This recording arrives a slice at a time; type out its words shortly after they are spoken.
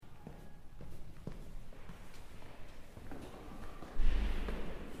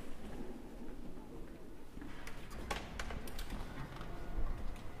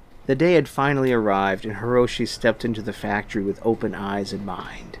The day had finally arrived, and Hiroshi stepped into the factory with open eyes and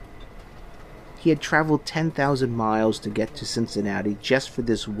mind. He had traveled 10,000 miles to get to Cincinnati just for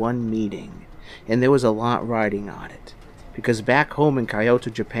this one meeting, and there was a lot riding on it, because back home in Kyoto,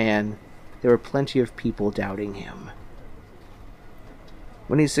 Japan, there were plenty of people doubting him.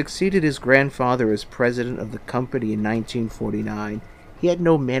 When he succeeded his grandfather as president of the company in 1949, he had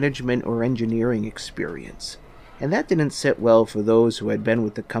no management or engineering experience, and that didn't sit well for those who had been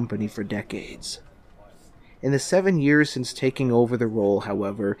with the company for decades. In the 7 years since taking over the role,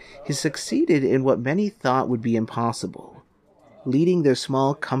 however, he succeeded in what many thought would be impossible, leading their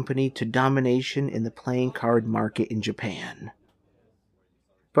small company to domination in the playing card market in Japan.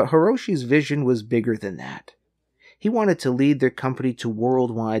 But Hiroshi's vision was bigger than that. He wanted to lead their company to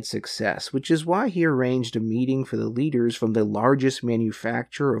worldwide success, which is why he arranged a meeting for the leaders from the largest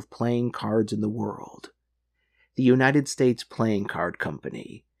manufacturer of playing cards in the world, the United States Playing Card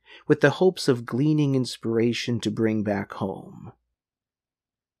Company, with the hopes of gleaning inspiration to bring back home.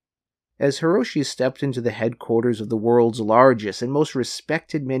 As Hiroshi stepped into the headquarters of the world's largest and most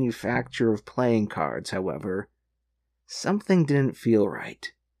respected manufacturer of playing cards, however, something didn't feel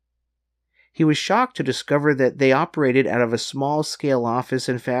right. He was shocked to discover that they operated out of a small-scale office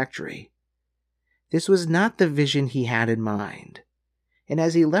and factory. This was not the vision he had in mind, and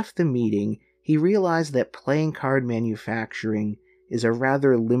as he left the meeting, he realized that playing card manufacturing is a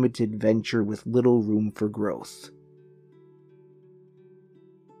rather limited venture with little room for growth.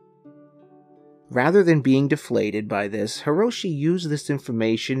 Rather than being deflated by this, Hiroshi used this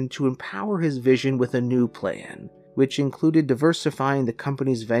information to empower his vision with a new plan, which included diversifying the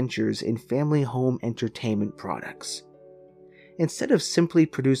company's ventures in family home entertainment products. Instead of simply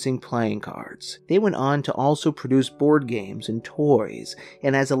producing playing cards, they went on to also produce board games and toys,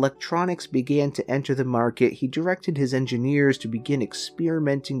 and as electronics began to enter the market, he directed his engineers to begin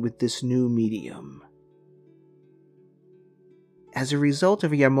experimenting with this new medium. As a result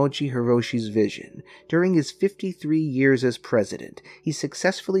of Yamauchi Hiroshi's vision, during his 53 years as president, he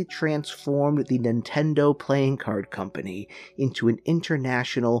successfully transformed the Nintendo Playing Card Company into an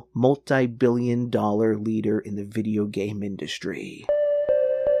international, multi-billion-dollar leader in the video game industry.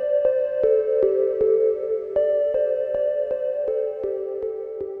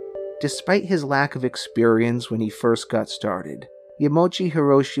 Despite his lack of experience when he first got started, Yamauchi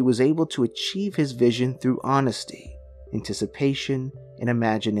Hiroshi was able to achieve his vision through honesty, anticipation, and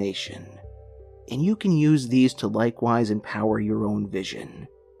imagination. And you can use these to likewise empower your own vision.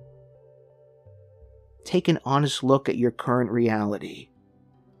 Take an honest look at your current reality.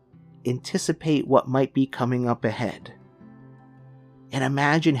 Anticipate what might be coming up ahead. And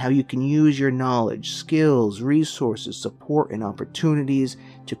imagine how you can use your knowledge, skills, resources, support, and opportunities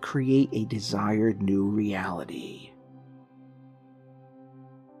to create a desired new reality.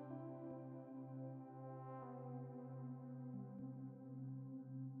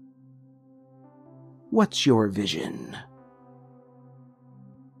 What's your vision?